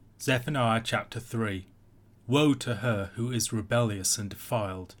Zephaniah chapter 3. Woe to her who is rebellious and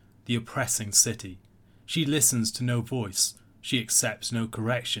defiled, the oppressing city. She listens to no voice, she accepts no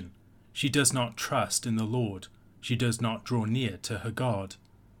correction. She does not trust in the Lord, she does not draw near to her God.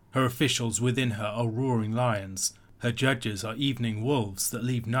 Her officials within her are roaring lions, her judges are evening wolves that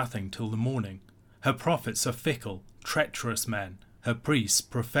leave nothing till the morning. Her prophets are fickle, treacherous men, her priests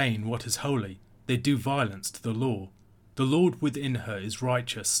profane what is holy, they do violence to the law. The Lord within her is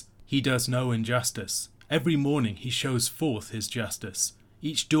righteous, he does no injustice. Every morning he shows forth his justice,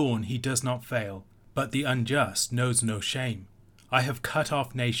 each dawn he does not fail, but the unjust knows no shame. I have cut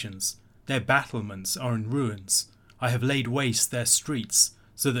off nations, their battlements are in ruins. I have laid waste their streets,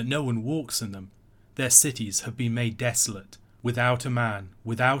 so that no one walks in them. Their cities have been made desolate, without a man,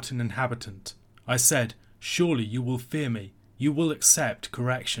 without an inhabitant. I said, surely you will fear me, you will accept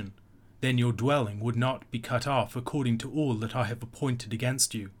correction. Then your dwelling would not be cut off according to all that I have appointed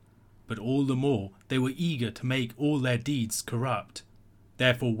against you. But all the more they were eager to make all their deeds corrupt.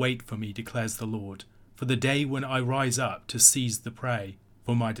 Therefore wait for me, declares the Lord, for the day when I rise up to seize the prey.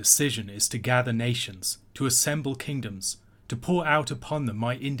 For my decision is to gather nations, to assemble kingdoms, to pour out upon them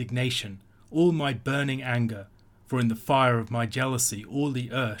my indignation, all my burning anger. For in the fire of my jealousy all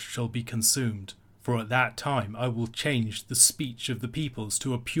the earth shall be consumed. For at that time I will change the speech of the peoples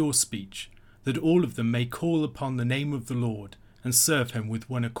to a pure speech, that all of them may call upon the name of the Lord, and serve him with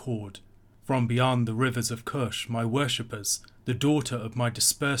one accord. From beyond the rivers of Cush my worshippers, the daughter of my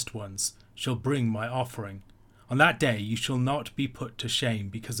dispersed ones, shall bring my offering. On that day you shall not be put to shame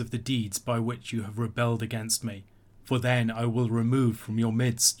because of the deeds by which you have rebelled against me. For then I will remove from your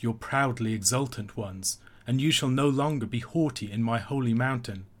midst your proudly exultant ones, and you shall no longer be haughty in my holy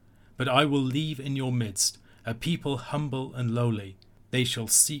mountain. But I will leave in your midst a people humble and lowly. They shall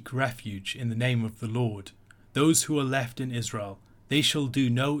seek refuge in the name of the Lord. Those who are left in Israel, they shall do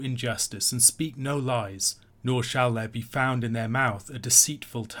no injustice and speak no lies, nor shall there be found in their mouth a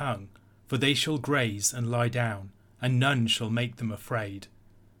deceitful tongue. For they shall graze and lie down, and none shall make them afraid.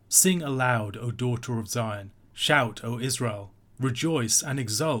 Sing aloud, O daughter of Zion. Shout, O Israel. Rejoice and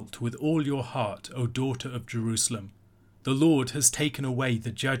exult with all your heart, O daughter of Jerusalem. The Lord has taken away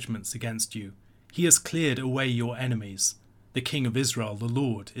the judgments against you. He has cleared away your enemies. The King of Israel, the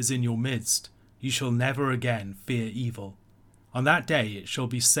Lord, is in your midst. You shall never again fear evil. On that day it shall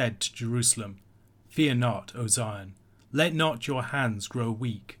be said to Jerusalem, Fear not, O Zion. Let not your hands grow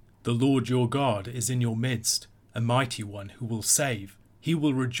weak. The Lord your God is in your midst, a mighty one who will save. He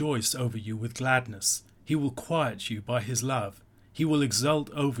will rejoice over you with gladness. He will quiet you by his love. He will exult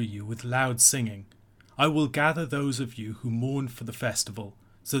over you with loud singing. I will gather those of you who mourn for the festival,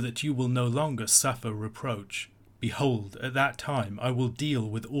 so that you will no longer suffer reproach. Behold, at that time I will deal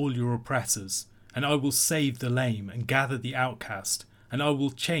with all your oppressors, and I will save the lame and gather the outcast, and I will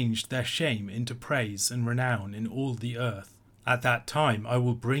change their shame into praise and renown in all the earth. At that time I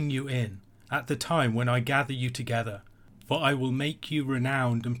will bring you in, at the time when I gather you together. For I will make you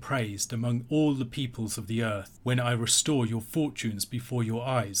renowned and praised among all the peoples of the earth, when I restore your fortunes before your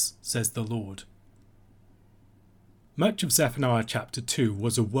eyes, says the Lord. Much of Zephaniah chapter 2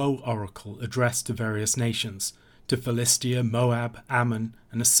 was a woe oracle addressed to various nations, to Philistia, Moab, Ammon,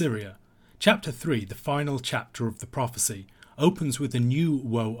 and Assyria. Chapter 3, the final chapter of the prophecy, opens with a new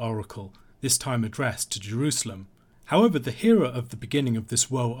woe oracle, this time addressed to Jerusalem. However, the hearer of the beginning of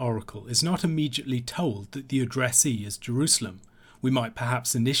this woe oracle is not immediately told that the addressee is Jerusalem. We might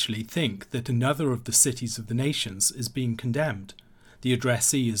perhaps initially think that another of the cities of the nations is being condemned. The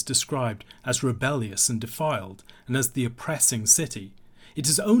addressee is described as rebellious and defiled, and as the oppressing city. It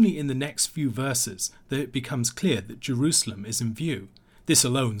is only in the next few verses that it becomes clear that Jerusalem is in view. This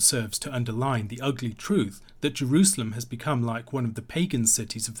alone serves to underline the ugly truth that Jerusalem has become like one of the pagan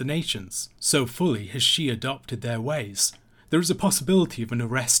cities of the nations. So fully has she adopted their ways. There is a possibility of an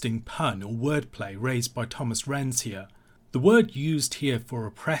arresting pun or wordplay raised by Thomas Renz here. The word used here for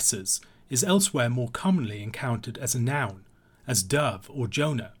oppressors is elsewhere more commonly encountered as a noun, as dove or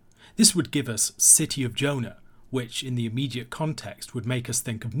Jonah. This would give us city of Jonah, which in the immediate context would make us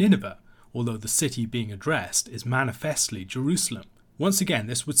think of Nineveh, although the city being addressed is manifestly Jerusalem. Once again,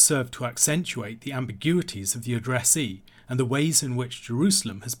 this would serve to accentuate the ambiguities of the addressee and the ways in which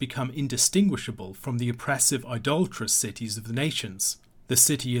Jerusalem has become indistinguishable from the oppressive, idolatrous cities of the nations. The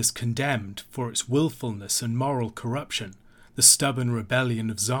city is condemned for its willfulness and moral corruption. The stubborn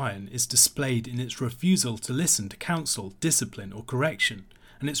rebellion of Zion is displayed in its refusal to listen to counsel, discipline, or correction,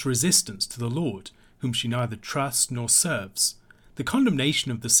 and its resistance to the Lord, whom she neither trusts nor serves. The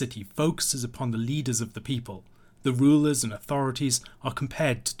condemnation of the city focuses upon the leaders of the people. The rulers and authorities are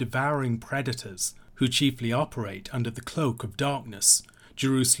compared to devouring predators, who chiefly operate under the cloak of darkness.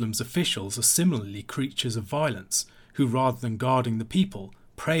 Jerusalem's officials are similarly creatures of violence, who rather than guarding the people,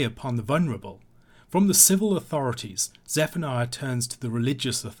 prey upon the vulnerable. From the civil authorities, Zephaniah turns to the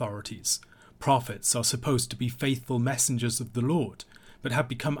religious authorities. Prophets are supposed to be faithful messengers of the Lord, but have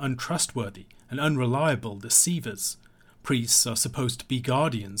become untrustworthy and unreliable deceivers. Priests are supposed to be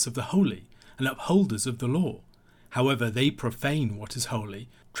guardians of the holy and upholders of the law. However, they profane what is holy,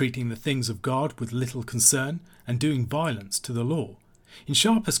 treating the things of God with little concern and doing violence to the law. In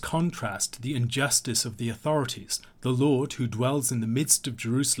sharpest contrast to the injustice of the authorities, the Lord, who dwells in the midst of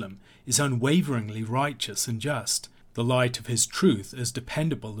Jerusalem, is unwaveringly righteous and just, the light of his truth as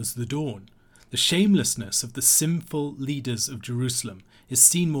dependable as the dawn. The shamelessness of the sinful leaders of Jerusalem is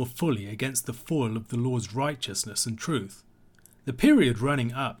seen more fully against the foil of the Lord's righteousness and truth. The period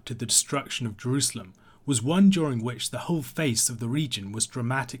running up to the destruction of Jerusalem was one during which the whole face of the region was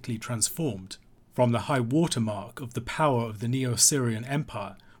dramatically transformed. From the high watermark of the power of the Neo-Assyrian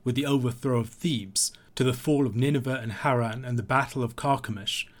Empire, with the overthrow of Thebes, to the fall of Nineveh and Haran and the Battle of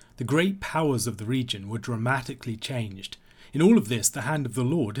Carchemish, the great powers of the region were dramatically changed. In all of this, the hand of the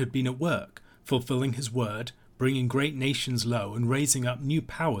Lord had been at work, fulfilling his word, bringing great nations low and raising up new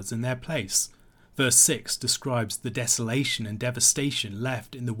powers in their place. Verse 6 describes the desolation and devastation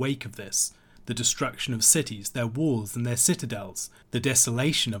left in the wake of this, the destruction of cities, their walls and their citadels, the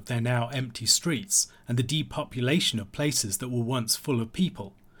desolation of their now empty streets, and the depopulation of places that were once full of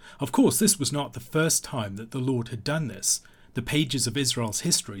people. Of course, this was not the first time that the Lord had done this. The pages of Israel's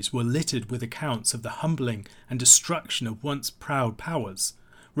histories were littered with accounts of the humbling and destruction of once proud powers.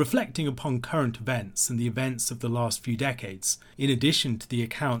 Reflecting upon current events and the events of the last few decades, in addition to the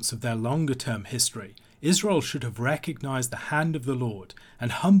accounts of their longer-term history, Israel should have recognized the hand of the Lord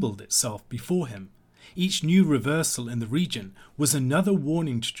and humbled itself before him. Each new reversal in the region was another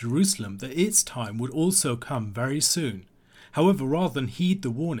warning to Jerusalem that its time would also come very soon. However, rather than heed the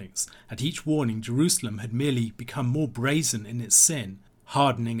warnings, at each warning Jerusalem had merely become more brazen in its sin,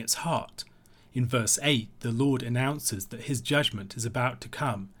 hardening its heart. In verse 8, the Lord announces that his judgment is about to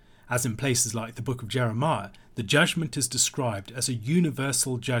come. As in places like the book of Jeremiah, the judgment is described as a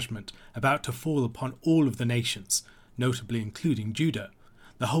universal judgment about to fall upon all of the nations, notably including Judah.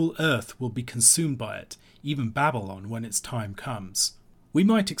 The whole earth will be consumed by it, even Babylon when its time comes. We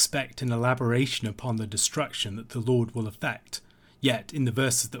might expect an elaboration upon the destruction that the Lord will effect, yet in the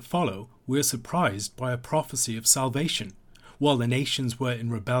verses that follow we are surprised by a prophecy of salvation. While the nations were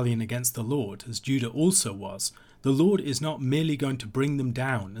in rebellion against the Lord, as Judah also was, the Lord is not merely going to bring them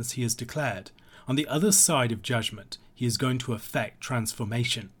down as he has declared. On the other side of judgment, he is going to effect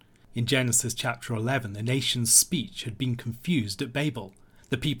transformation. In Genesis chapter 11, the nation's speech had been confused at Babel.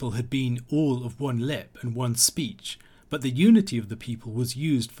 The people had been all of one lip and one speech, but the unity of the people was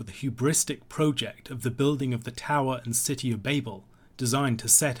used for the hubristic project of the building of the tower and city of Babel, designed to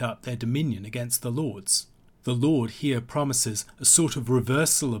set up their dominion against the Lord's. The Lord here promises a sort of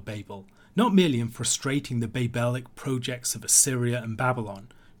reversal of Babel, not merely in frustrating the Babelic projects of Assyria and Babylon,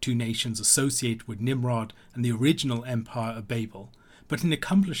 two nations associated with Nimrod and the original empire of Babel, but in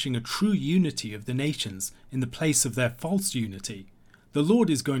accomplishing a true unity of the nations in the place of their false unity. The Lord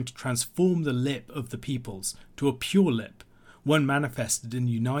is going to transform the lip of the peoples to a pure lip, one manifested in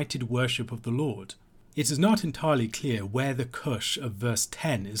united worship of the Lord. It is not entirely clear where the Cush of verse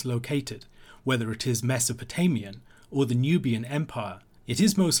 10 is located, whether it is Mesopotamian or the Nubian Empire. It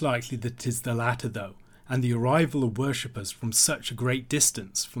is most likely that it is the latter though, and the arrival of worshippers from such a great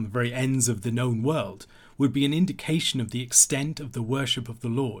distance, from the very ends of the known world, would be an indication of the extent of the worship of the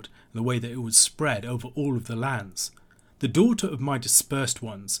Lord and the way that it would spread over all of the lands. The daughter of my dispersed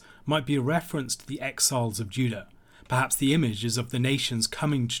ones might be a reference to the exiles of Judah. Perhaps the image is of the nations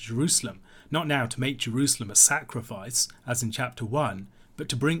coming to Jerusalem, not now to make Jerusalem a sacrifice, as in chapter 1, but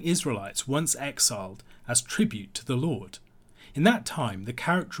to bring Israelites once exiled as tribute to the Lord. In that time, the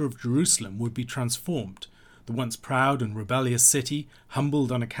character of Jerusalem would be transformed. The once proud and rebellious city,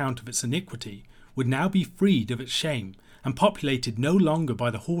 humbled on account of its iniquity, would now be freed of its shame and populated no longer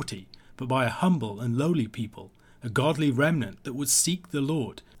by the haughty, but by a humble and lowly people, a godly remnant that would seek the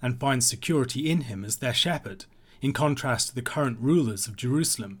Lord and find security in him as their shepherd. In contrast to the current rulers of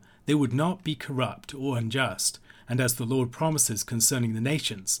Jerusalem, they would not be corrupt or unjust, and as the Lord promises concerning the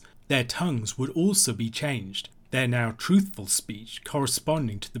nations, their tongues would also be changed, their now truthful speech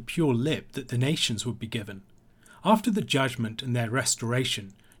corresponding to the pure lip that the nations would be given. After the judgment and their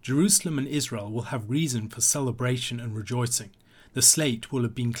restoration, Jerusalem and Israel will have reason for celebration and rejoicing. The slate will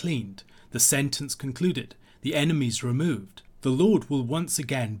have been cleaned, the sentence concluded, the enemies removed. The Lord will once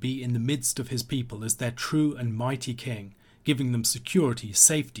again be in the midst of his people as their true and mighty King, giving them security,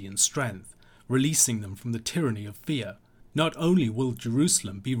 safety and strength, releasing them from the tyranny of fear. Not only will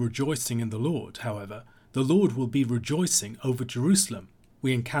Jerusalem be rejoicing in the Lord, however, the Lord will be rejoicing over Jerusalem.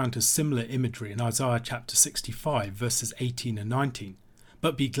 We encounter similar imagery in Isaiah chapter 65 verses 18 and 19.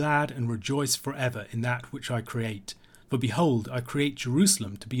 But be glad and rejoice forever in that which I create. For behold, I create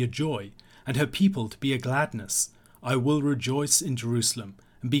Jerusalem to be a joy, and her people to be a gladness. I will rejoice in Jerusalem,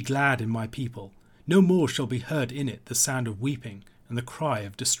 and be glad in my people. No more shall be heard in it the sound of weeping and the cry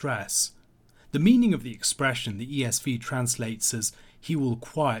of distress. The meaning of the expression the ESV translates as, "He will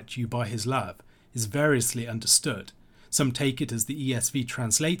quiet you by his love," is variously understood. Some take it as the ESV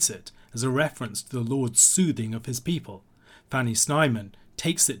translates it, as a reference to the Lord's soothing of his people. Fanny Snyman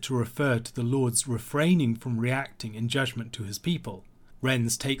takes it to refer to the Lord's refraining from reacting in judgment to his people.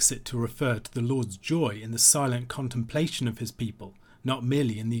 Renz takes it to refer to the Lord's joy in the silent contemplation of his people, not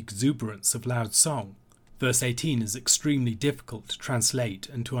merely in the exuberance of loud song. Verse 18 is extremely difficult to translate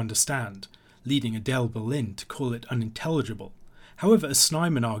and to understand, leading Adele Berlin to call it unintelligible. However, as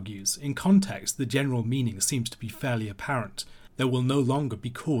Snyman argues, in context the general meaning seems to be fairly apparent. There will no longer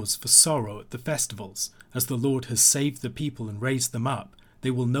be cause for sorrow at the festivals. As the Lord has saved the people and raised them up, they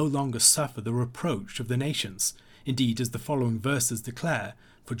will no longer suffer the reproach of the nations. Indeed, as the following verses declare,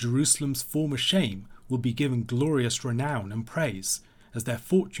 for Jerusalem's former shame will be given glorious renown and praise, as their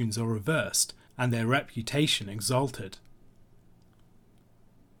fortunes are reversed and their reputation exalted.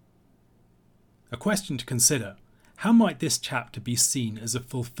 A question to consider: how might this chapter be seen as a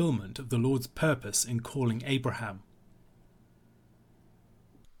fulfillment of the Lord's purpose in calling Abraham?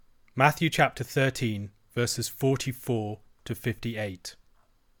 Matthew chapter 13, verses 44 to 58.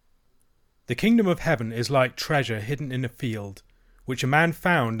 The kingdom of heaven is like treasure hidden in a field, which a man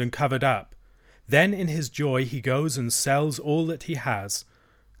found and covered up. Then in his joy he goes and sells all that he has,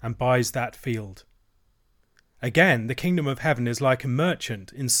 and buys that field. Again, the kingdom of heaven is like a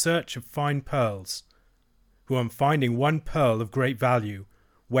merchant in search of fine pearls, who on finding one pearl of great value,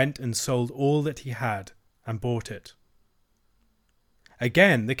 went and sold all that he had, and bought it.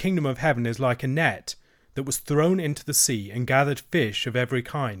 Again, the kingdom of heaven is like a net that was thrown into the sea and gathered fish of every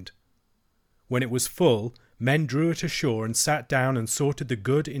kind. When it was full, men drew it ashore and sat down and sorted the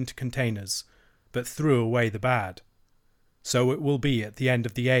good into containers, but threw away the bad. So it will be at the end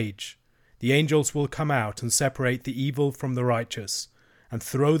of the age. The angels will come out and separate the evil from the righteous, and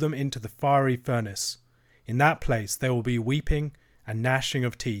throw them into the fiery furnace. In that place there will be weeping and gnashing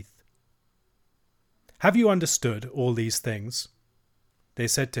of teeth. Have you understood all these things? They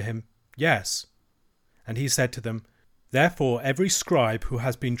said to him, Yes. And he said to them, Therefore every scribe who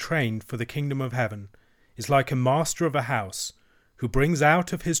has been trained for the kingdom of heaven is like a master of a house, who brings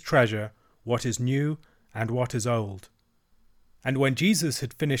out of his treasure what is new and what is old. And when Jesus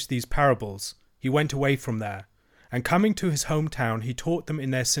had finished these parables, he went away from there, and coming to his hometown he taught them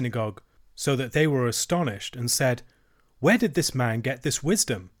in their synagogue, so that they were astonished, and said, Where did this man get this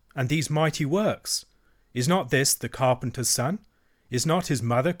wisdom, and these mighty works? Is not this the carpenter's son? Is not his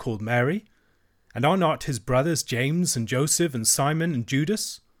mother called Mary? And are not his brothers James and Joseph and Simon and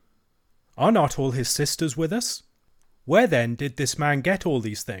Judas? Are not all his sisters with us? Where then did this man get all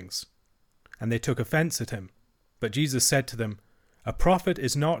these things? And they took offense at him. But Jesus said to them, A prophet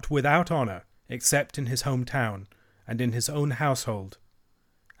is not without honor, except in his hometown and in his own household.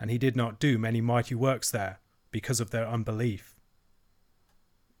 And he did not do many mighty works there, because of their unbelief.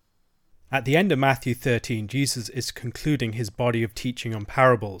 At the end of Matthew 13, Jesus is concluding his body of teaching on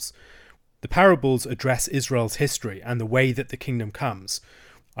parables. The parables address Israel's history and the way that the kingdom comes.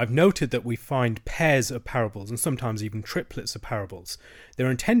 I've noted that we find pairs of parables and sometimes even triplets of parables. They're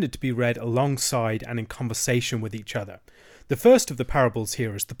intended to be read alongside and in conversation with each other. The first of the parables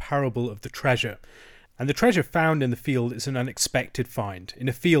here is the parable of the treasure. And the treasure found in the field is an unexpected find, in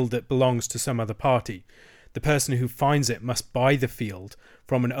a field that belongs to some other party. The person who finds it must buy the field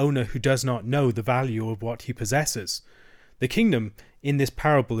from an owner who does not know the value of what he possesses. The kingdom in this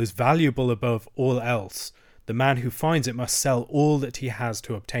parable is valuable above all else. The man who finds it must sell all that he has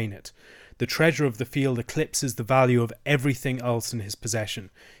to obtain it. The treasure of the field eclipses the value of everything else in his possession.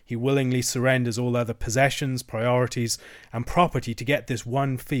 He willingly surrenders all other possessions, priorities, and property to get this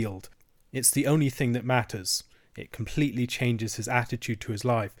one field. It's the only thing that matters. It completely changes his attitude to his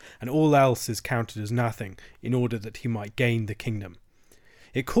life, and all else is counted as nothing in order that he might gain the kingdom.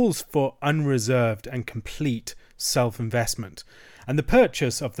 It calls for unreserved and complete self-investment, and the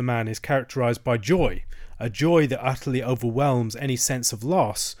purchase of the man is characterized by joy, a joy that utterly overwhelms any sense of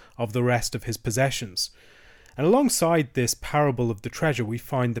loss of the rest of his possessions. And alongside this parable of the treasure, we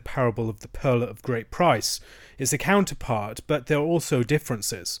find the parable of the pearl of great price. It's a counterpart, but there are also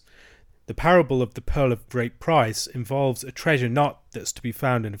differences. The parable of the pearl of great price involves a treasure not that's to be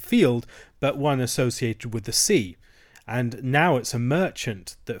found in a field, but one associated with the sea. and now it's a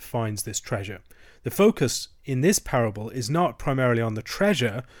merchant that finds this treasure. The focus in this parable is not primarily on the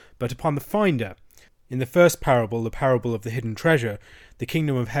treasure, but upon the finder. In the first parable, the parable of the hidden treasure, the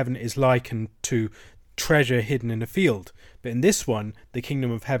kingdom of heaven is likened to treasure hidden in a field. But in this one, the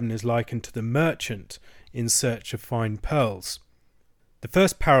kingdom of heaven is likened to the merchant in search of fine pearls. The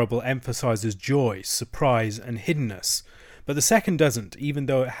first parable emphasizes joy, surprise, and hiddenness, but the second doesn't, even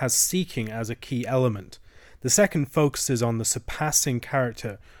though it has seeking as a key element. The second focuses on the surpassing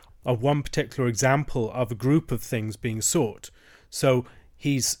character of one particular example of a group of things being sought. So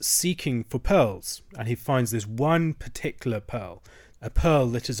he's seeking for pearls, and he finds this one particular pearl, a pearl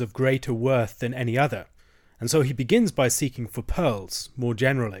that is of greater worth than any other. And so he begins by seeking for pearls, more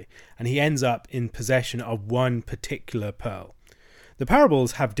generally, and he ends up in possession of one particular pearl. The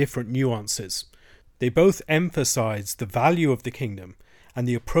parables have different nuances. They both emphasize the value of the kingdom, and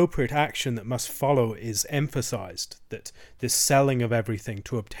the appropriate action that must follow is emphasized, that this selling of everything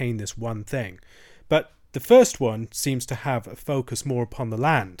to obtain this one thing. But the first one seems to have a focus more upon the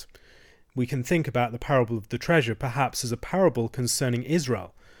land. We can think about the parable of the treasure perhaps as a parable concerning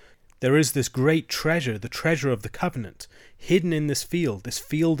Israel. There is this great treasure, the treasure of the covenant, hidden in this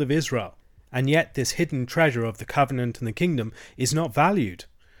field of Israel. And yet this hidden treasure of the covenant and the kingdom is not valued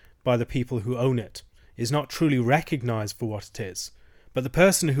by the people who own it, is not truly recognized for what it is. But the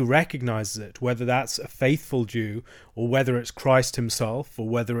person who recognizes it, whether that's a faithful Jew, or whether it's Christ himself, or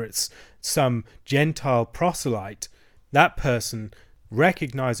whether it's some Gentile proselyte, that person,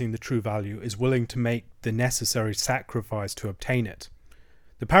 recognizing the true value, is willing to make the necessary sacrifice to obtain it.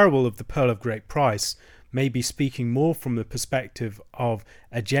 The parable of the pearl of great price may be speaking more from the perspective of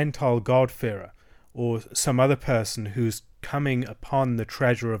a Gentile God-fearer, or some other person who's coming upon the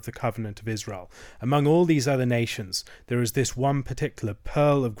treasure of the covenant of Israel. Among all these other nations, there is this one particular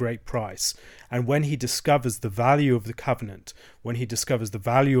pearl of great price, and when he discovers the value of the covenant, when he discovers the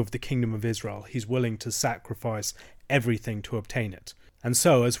value of the kingdom of Israel, he's willing to sacrifice everything to obtain it. And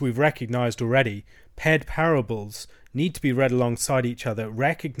so, as we've recognized already, paired parables need to be read alongside each other,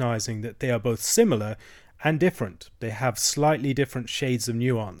 recognizing that they are both similar and different. They have slightly different shades of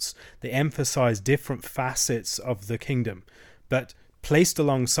nuance. They emphasize different facets of the kingdom, but placed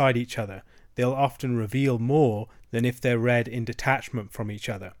alongside each other, they'll often reveal more than if they're read in detachment from each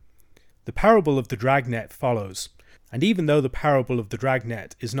other. The parable of the dragnet follows, and even though the parable of the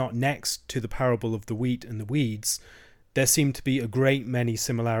dragnet is not next to the parable of the wheat and the weeds, there seem to be a great many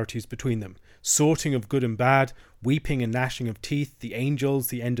similarities between them. Sorting of good and bad, weeping and gnashing of teeth, the angels,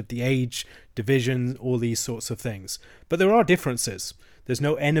 the end of the age, division, all these sorts of things. But there are differences. There's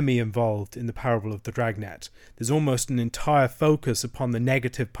no enemy involved in the parable of the dragnet. There's almost an entire focus upon the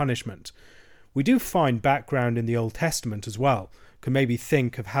negative punishment. We do find background in the Old Testament as well. Can maybe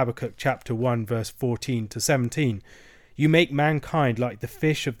think of Habakkuk chapter 1 verse 14 to 17. You make mankind like the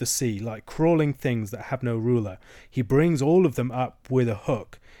fish of the sea, like crawling things that have no ruler. He brings all of them up with a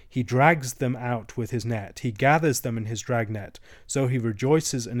hook. He drags them out with his net. He gathers them in his dragnet. So he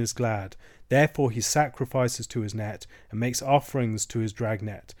rejoices and is glad. Therefore he sacrifices to his net and makes offerings to his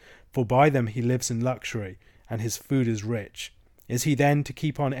dragnet. For by them he lives in luxury, and his food is rich. Is he then to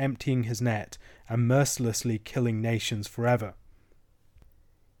keep on emptying his net and mercilessly killing nations forever?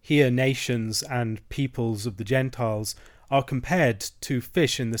 Here nations and peoples of the Gentiles are compared to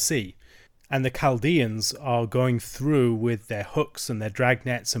fish in the sea, and the Chaldeans are going through with their hooks and their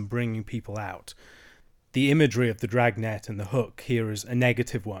dragnets and bringing people out. The imagery of the dragnet and the hook here is a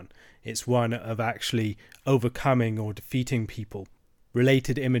negative one. It's one of actually overcoming or defeating people.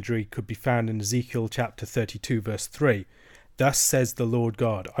 Related imagery could be found in Ezekiel chapter 32 verse 3. Thus says the Lord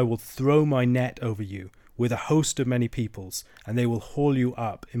God, I will throw my net over you with a host of many peoples, and they will haul you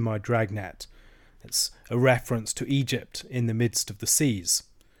up in my dragnet. It's a reference to Egypt in the midst of the seas.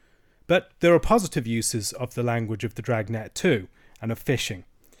 But there are positive uses of the language of the dragnet too, and of fishing.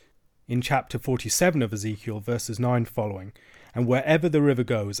 In chapter 47 of Ezekiel, verses 9 following, and wherever the river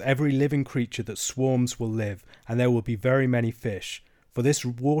goes, every living creature that swarms will live, and there will be very many fish. For this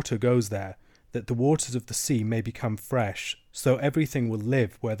water goes there, that the waters of the sea may become fresh, so everything will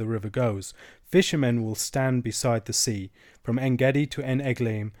live where the river goes. Fishermen will stand beside the sea. From En-gedi to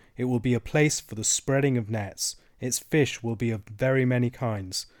En-eglaim, it will be a place for the spreading of nets. Its fish will be of very many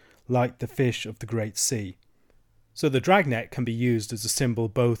kinds, like the fish of the great sea. So the dragnet can be used as a symbol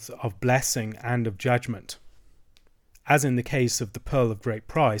both of blessing and of judgment. As in the case of the pearl of great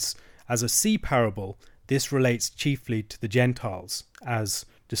price, as a sea parable, this relates chiefly to the Gentiles, as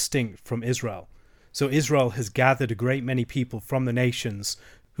distinct from Israel. So Israel has gathered a great many people from the nations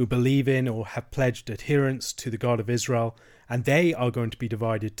who believe in or have pledged adherence to the God of Israel, and they are going to be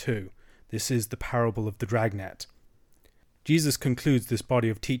divided too. This is the parable of the dragnet. Jesus concludes this body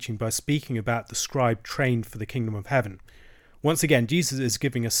of teaching by speaking about the scribe trained for the kingdom of heaven. Once again, Jesus is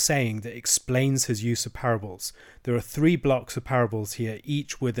giving a saying that explains his use of parables. There are 3 blocks of parables here,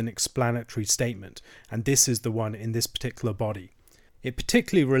 each with an explanatory statement, and this is the one in this particular body. It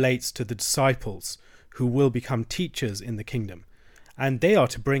particularly relates to the disciples who will become teachers in the kingdom, and they are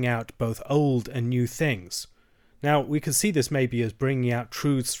to bring out both old and new things. Now, we can see this maybe as bringing out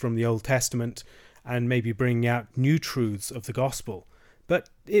truths from the Old Testament and maybe bringing out new truths of the gospel. But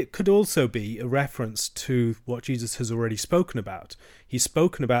it could also be a reference to what Jesus has already spoken about. He's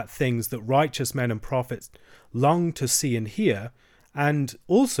spoken about things that righteous men and prophets long to see and hear, and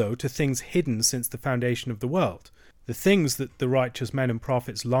also to things hidden since the foundation of the world. The things that the righteous men and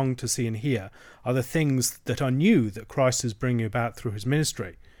prophets long to see and hear are the things that are new that Christ is bringing about through his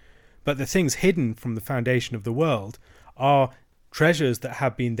ministry. But the things hidden from the foundation of the world are treasures that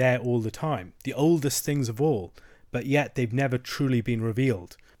have been there all the time, the oldest things of all, but yet they've never truly been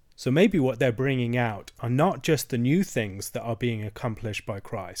revealed. So maybe what they're bringing out are not just the new things that are being accomplished by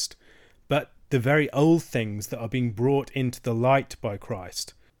Christ, but the very old things that are being brought into the light by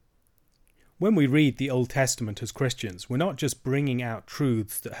Christ. When we read the Old Testament as Christians, we're not just bringing out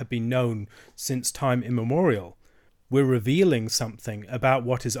truths that have been known since time immemorial. We're revealing something about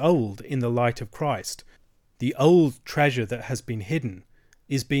what is old in the light of Christ. The old treasure that has been hidden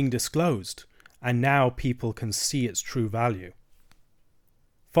is being disclosed, and now people can see its true value.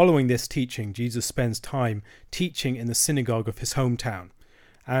 Following this teaching, Jesus spends time teaching in the synagogue of his hometown.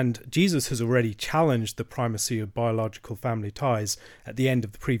 And Jesus has already challenged the primacy of biological family ties at the end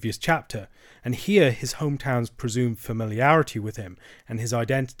of the previous chapter. And here his hometown's presumed familiarity with him and his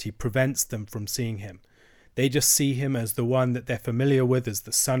identity prevents them from seeing him. They just see him as the one that they're familiar with, as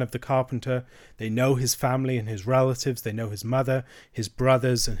the son of the carpenter. They know his family and his relatives. They know his mother, his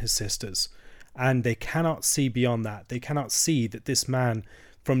brothers, and his sisters. And they cannot see beyond that. They cannot see that this man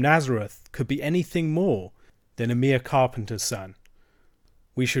from Nazareth could be anything more than a mere carpenter's son.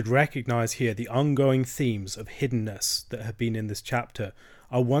 We should recognize here the ongoing themes of hiddenness that have been in this chapter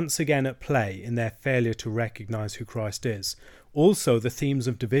are once again at play in their failure to recognize who Christ is. Also the themes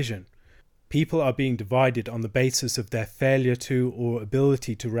of division. People are being divided on the basis of their failure to or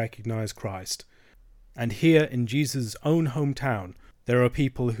ability to recognize Christ. And here in Jesus' own hometown, there are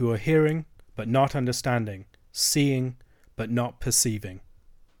people who are hearing but not understanding, seeing but not perceiving.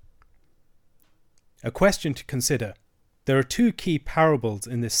 A question to consider. There are 2 key parables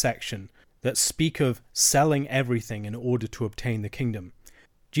in this section that speak of selling everything in order to obtain the kingdom.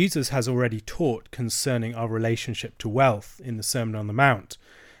 Jesus has already taught concerning our relationship to wealth in the Sermon on the Mount,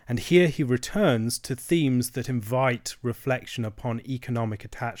 and here he returns to themes that invite reflection upon economic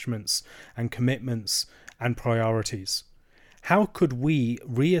attachments and commitments and priorities. How could we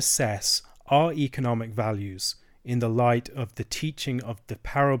reassess our economic values in the light of the teaching of the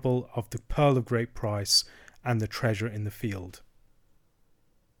parable of the pearl of great price and the treasure in the field?